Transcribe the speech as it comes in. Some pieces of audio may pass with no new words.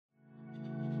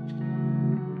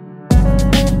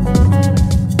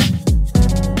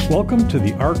Welcome to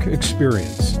the ARC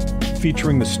Experience,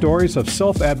 featuring the stories of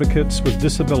self-advocates with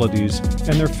disabilities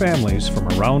and their families from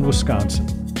around Wisconsin.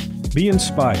 Be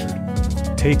inspired.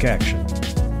 Take action.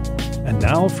 And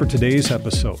now for today's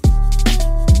episode.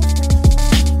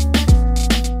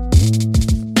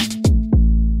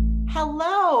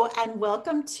 Hello, and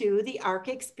welcome to the ARC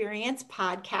Experience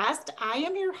podcast. I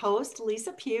am your host,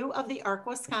 Lisa Pugh of the ARC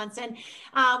Wisconsin.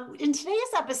 In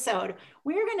today's episode,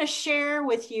 we're going to share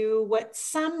with you what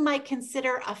some might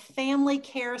consider a family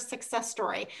care success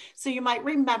story. So you might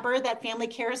remember that family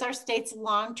care is our state's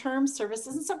long-term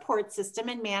services and support system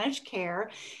in managed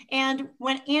care. And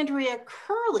when Andrea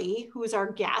Curley, who is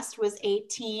our guest, was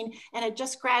 18 and had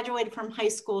just graduated from high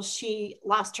school, she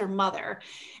lost her mother.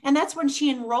 And that's when she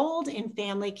enrolled in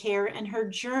family care and her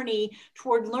journey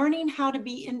toward learning how to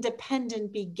be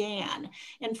independent began.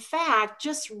 In fact,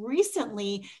 just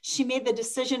recently, she made the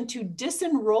decision to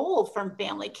disenroll from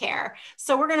family care.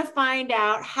 So we're going to find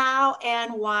out how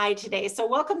and why today. So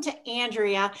welcome to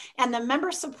Andrea and the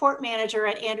member support manager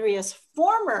at Andrea's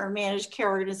former managed care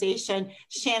organization,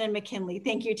 Shannon McKinley.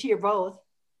 Thank you to you both.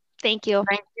 Thank you.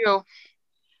 Thank you.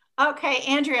 Okay,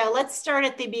 Andrea, let's start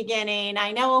at the beginning.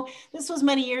 I know this was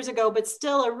many years ago, but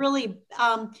still a really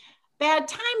bad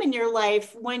time in your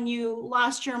life when you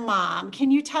lost your mom.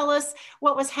 Can you tell us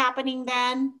what was happening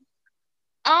then?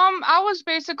 I was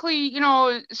basically,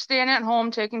 staying at home,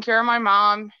 taking care of my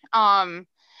mom.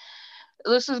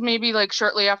 This is maybe like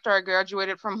shortly after I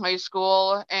graduated from high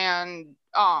school, and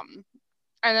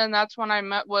then that's when I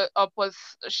met up with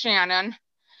Shannon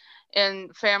in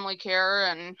family care,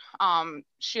 and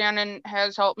Shannon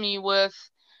has helped me with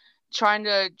trying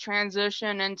to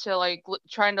transition into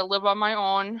trying to live on my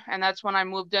own, and that's when I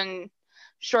moved in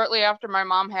shortly after my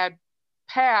mom had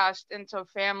passed into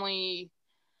family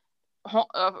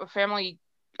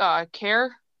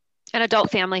care, An adult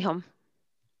family home.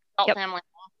 Family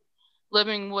home,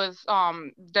 living with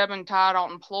Deb and Todd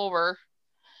out in Plover,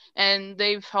 and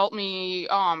they've helped me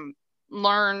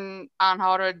learn on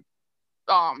how to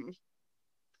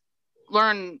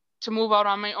learn to move out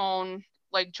on my own,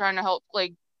 like trying to help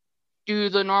do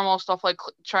the normal stuff, like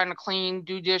trying to clean,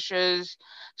 do dishes,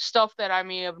 stuff that I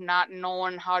may have not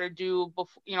known how to do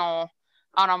before, out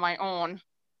on my own.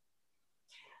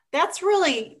 That's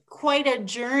really quite a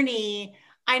journey.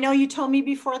 I know you told me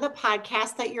before the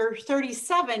podcast that you're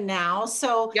 37 now.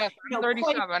 So yes, I'm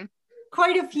 37.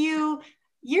 Quite a few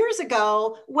years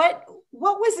ago. What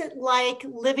was it like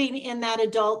living in that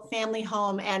adult family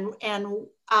home, and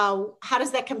how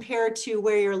does that compare to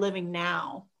where you're living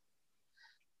now?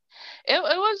 It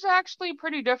was actually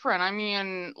pretty different. I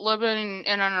mean, living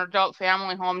in an adult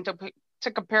family home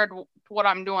to compare to what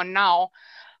I'm doing now.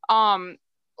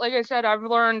 Like I said, I've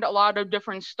learned a lot of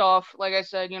different stuff. Like I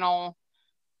said, on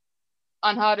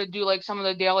how to do some of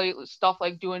the daily stuff,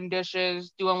 like doing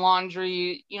dishes, doing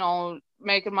laundry,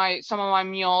 making some of my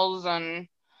meals. And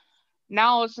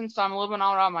now, since I'm living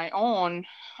out on my own,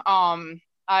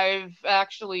 I've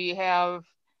actually have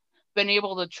been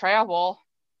able to travel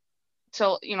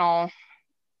to,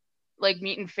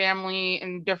 meeting family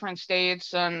in different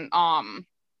states, and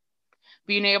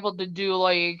being able to do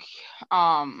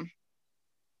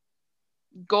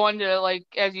going to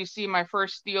as you see, my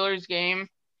first Steelers game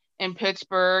in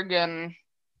Pittsburgh and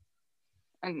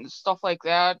stuff like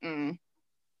that.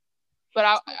 But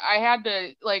I had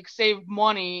to save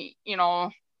money.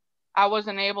 I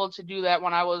wasn't able to do that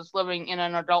when I was living in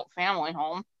an adult family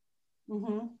home.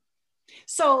 Mm-hmm.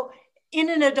 So in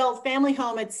an adult family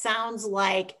home, it sounds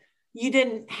like you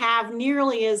didn't have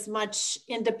nearly as much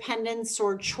independence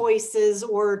or choices,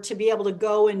 or to be able to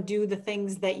go and do the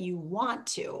things that you want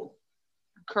to.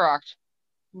 Correct.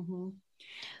 Mm-hmm.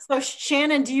 So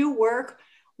Shannon, do you work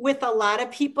with a lot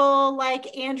of people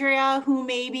like Andrea who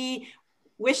maybe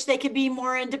wish they could be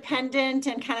more independent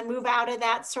and kind of move out of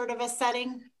that sort of a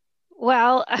setting?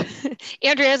 Well,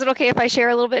 Andrea, is it okay if I share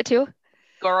a little bit too?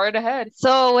 Go right ahead.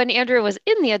 So when Andrea was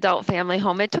in the adult family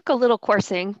home, it took a little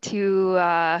coursing to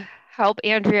help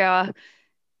Andrea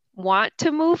want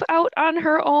to move out on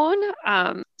her own.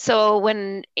 So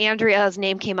when Andrea's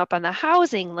name came up on the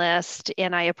housing list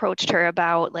and I approached her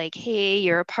about hey,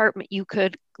 your apartment, you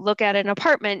could look at an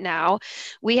apartment now,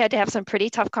 we had to have some pretty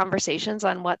tough conversations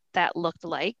on what that looked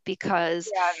like,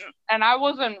 because and I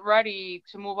wasn't ready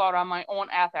to move out on my own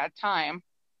at that time.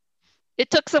 It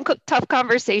took some tough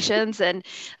conversations, and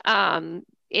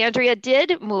Andrea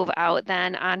did move out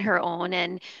then on her own,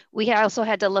 and we also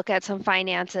had to look at some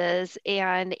finances.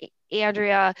 And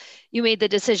Andrea, you made the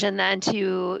decision then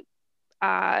to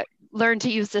learn to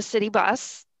use the city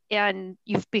bus and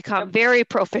you've become very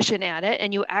proficient at it,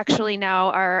 and you actually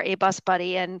now are a bus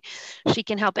buddy, and she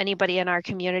can help anybody in our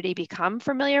community become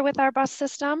familiar with our bus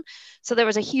system. So there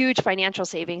was a huge financial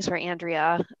savings for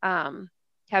Andrea,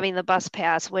 having the bus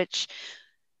pass, which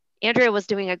Andrea was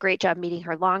doing a great job meeting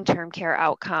her long-term care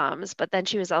outcomes, but then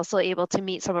she was also able to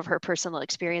meet some of her personal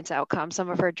experience outcomes, some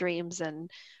of her dreams and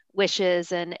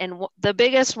wishes. And the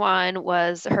biggest one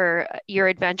was your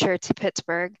adventure to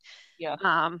Pittsburgh.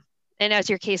 Yeah. And as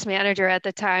your case manager at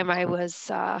the time, I was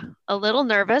a little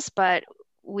nervous, but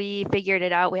we figured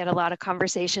it out. We had a lot of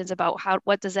conversations about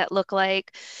what does that look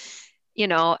like?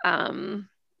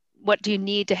 What do you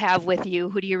need to have with you?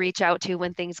 Who do you reach out to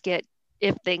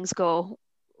if things go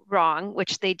wrong,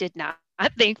 which they did not,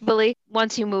 thankfully.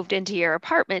 Once you moved into your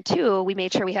apartment too, we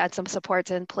made sure we had some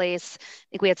supports in place. I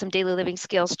think we had some daily living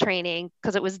skills training,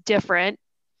 because it was different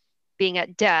being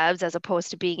at Deb's as opposed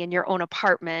to being in your own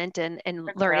apartment and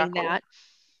learning that.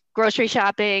 Grocery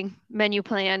shopping, menu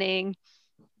planning,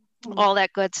 all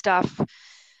that good stuff.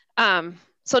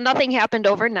 So nothing happened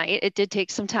overnight. It did take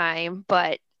some time,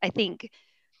 but I think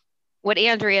what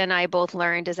Andrea and I both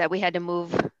learned is that we had to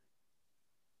move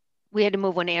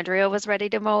when Andrea was ready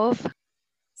to move.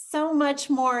 So much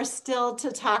more still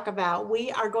to talk about.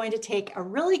 We are going to take a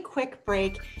really quick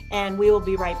break, and we will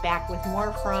be right back with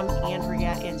more from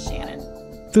Andrea and Shannon.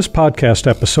 This podcast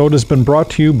episode has been brought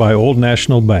to you by Old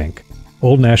National Bank.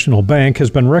 Old National Bank has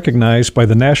been recognized by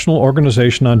the National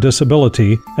Organization on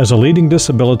Disability as a leading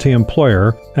disability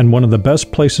employer and one of the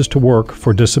best places to work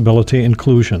for disability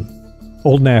inclusion.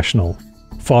 Old National,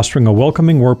 fostering a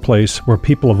welcoming workplace where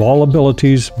people of all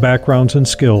abilities, backgrounds, and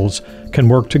skills can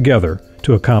work together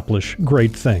to accomplish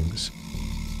great things.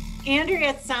 Andrea,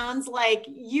 it sounds like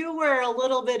you were a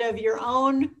little bit of your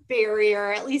own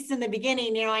barrier, at least in the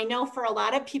beginning. I know for a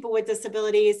lot of people with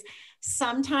disabilities,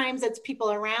 sometimes it's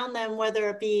people around them, whether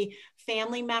it be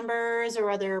family members or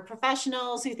other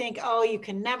professionals who think, oh, you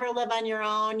can never live on your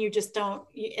own. You just don't,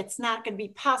 it's not going to be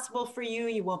possible for you.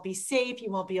 You won't be safe.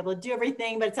 You won't be able to do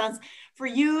everything. But it sounds for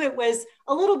you, it was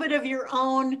a little bit of your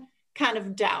own kind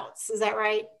of doubts. Is that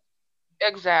right?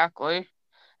 Exactly.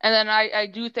 And then I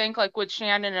do think, like with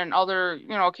Shannon and other,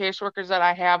 caseworkers that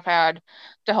I have had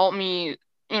to help me,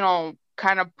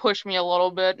 kind of push me a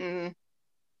little bit and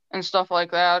stuff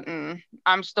like that. And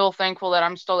I'm still thankful that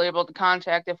I'm still able to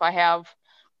contact if I have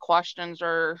questions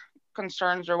or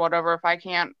concerns or whatever, if I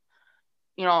can't,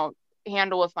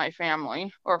 handle with my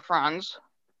family or friends.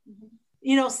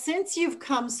 Since you've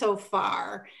come so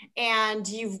far and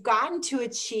you've gotten to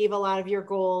achieve a lot of your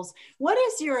goals, what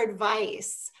is your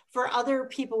advice for other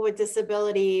people with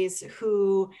disabilities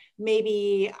who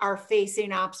maybe are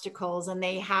facing obstacles and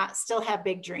they still have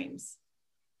big dreams?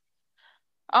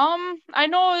 I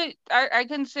know I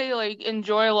can say, like,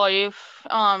 enjoy life,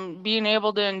 being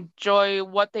able to enjoy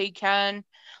what they can.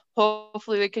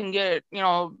 Hopefully they can get,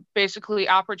 basically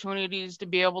opportunities to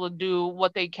be able to do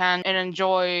what they can and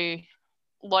enjoy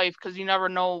life, because you never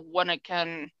know when it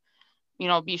can,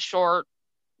 be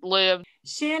short-lived.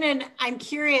 Shannon, I'm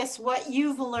curious what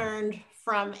you've learned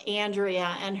from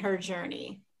Andrea and her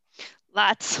journey.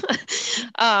 Lots.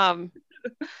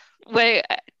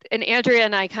 And Andrea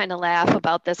and I kind of laugh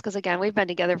about this because, again, we've been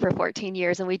together for 14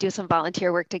 years and we do some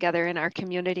volunteer work together in our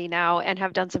community now and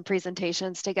have done some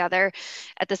presentations together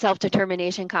at the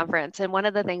Self-Determination Conference. And one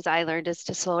of the things I learned is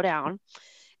to slow down,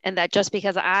 and that just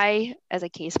because I, as a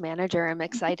case manager, am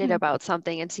excited about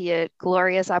something and see a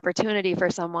glorious opportunity for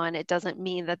someone, it doesn't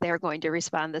mean that they're going to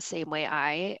respond the same way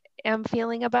I am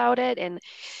feeling about it. And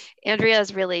Andrea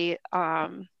has really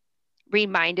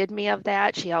reminded me of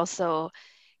that. She also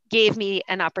gave me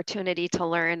an opportunity to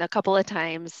learn a couple of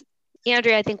times.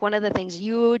 Andrea, I think one of the things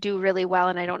you do really well,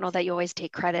 and I don't know that you always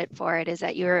take credit for it, is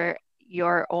that you're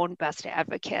your own best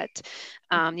advocate.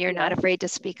 You're not afraid to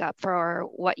speak up for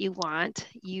what you want.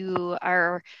 You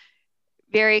are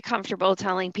very comfortable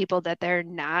telling people that they're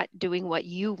not doing what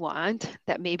you want,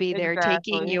 that maybe they're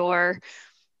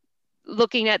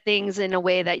looking at things in a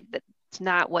way that's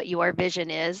not what your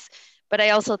vision is. But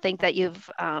I also think that you've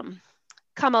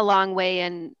come a long way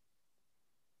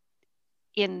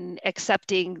in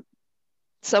accepting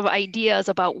some ideas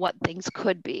about what things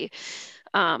could be.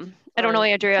 I don't know,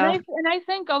 Andrea. And I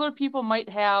think other people might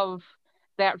have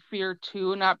that fear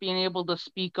too, not being able to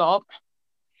speak up.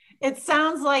 It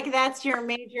sounds like that's your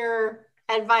major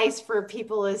advice for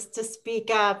people, is to speak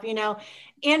up.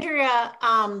 Andrea,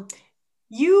 I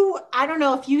don't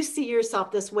know if you see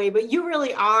yourself this way, but you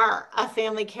really are a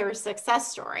family care success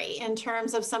story in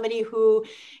terms of somebody who,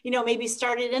 maybe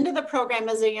started into the program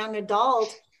as a young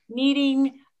adult,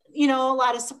 needing a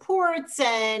lot of supports,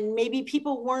 and maybe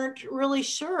people weren't really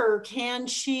sure, can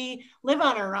she live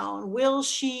on her own? Will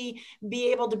she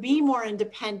be able to be more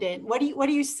independent? What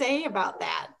do you say about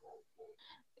that?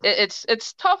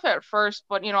 It's tough at first,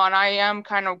 but and I am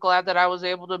kind of glad that I was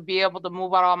able to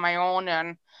move out on my own.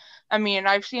 And I mean,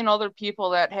 I've seen other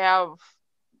people that have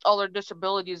other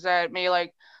disabilities that may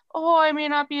oh, I may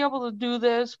not be able to do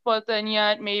this, but then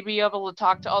yet may be able to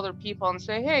talk to other people and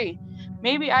say, hey,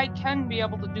 maybe I can be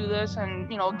able to do this and,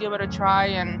 give it a try.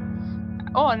 And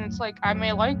it's like, I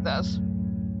may like this.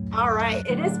 All right.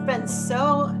 It has been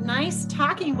so nice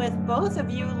talking with both of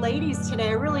you ladies today.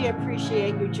 I really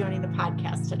appreciate you joining the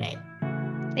podcast today.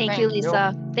 Thank you,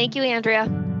 Lisa. Thank you, Andrea.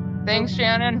 Thanks,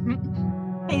 Shannon.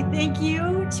 Hey, thank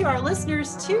you to our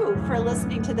listeners too for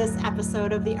listening to this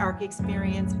episode of the ARC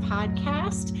Experience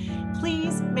podcast.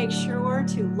 Please make sure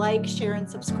to like, share, and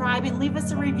subscribe, and leave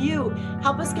us a review.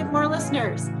 Help us get more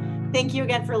listeners. Thank you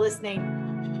again for listening.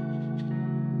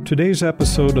 Today's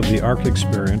episode of the ARC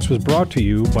Experience was brought to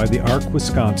you by the ARC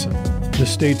Wisconsin, the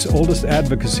state's oldest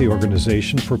advocacy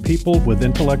organization for people with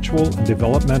intellectual and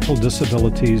developmental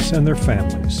disabilities and their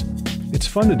families. It's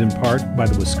funded in part by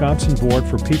the Wisconsin Board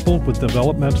for People with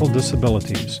Developmental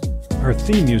Disabilities. Our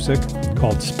theme music,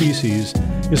 called Species,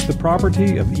 is the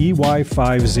property of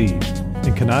EY5Z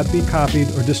and cannot be copied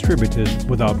or distributed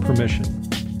without permission.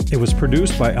 It was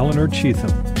produced by Eleanor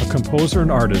Cheatham, a composer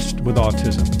and artist with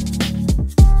autism.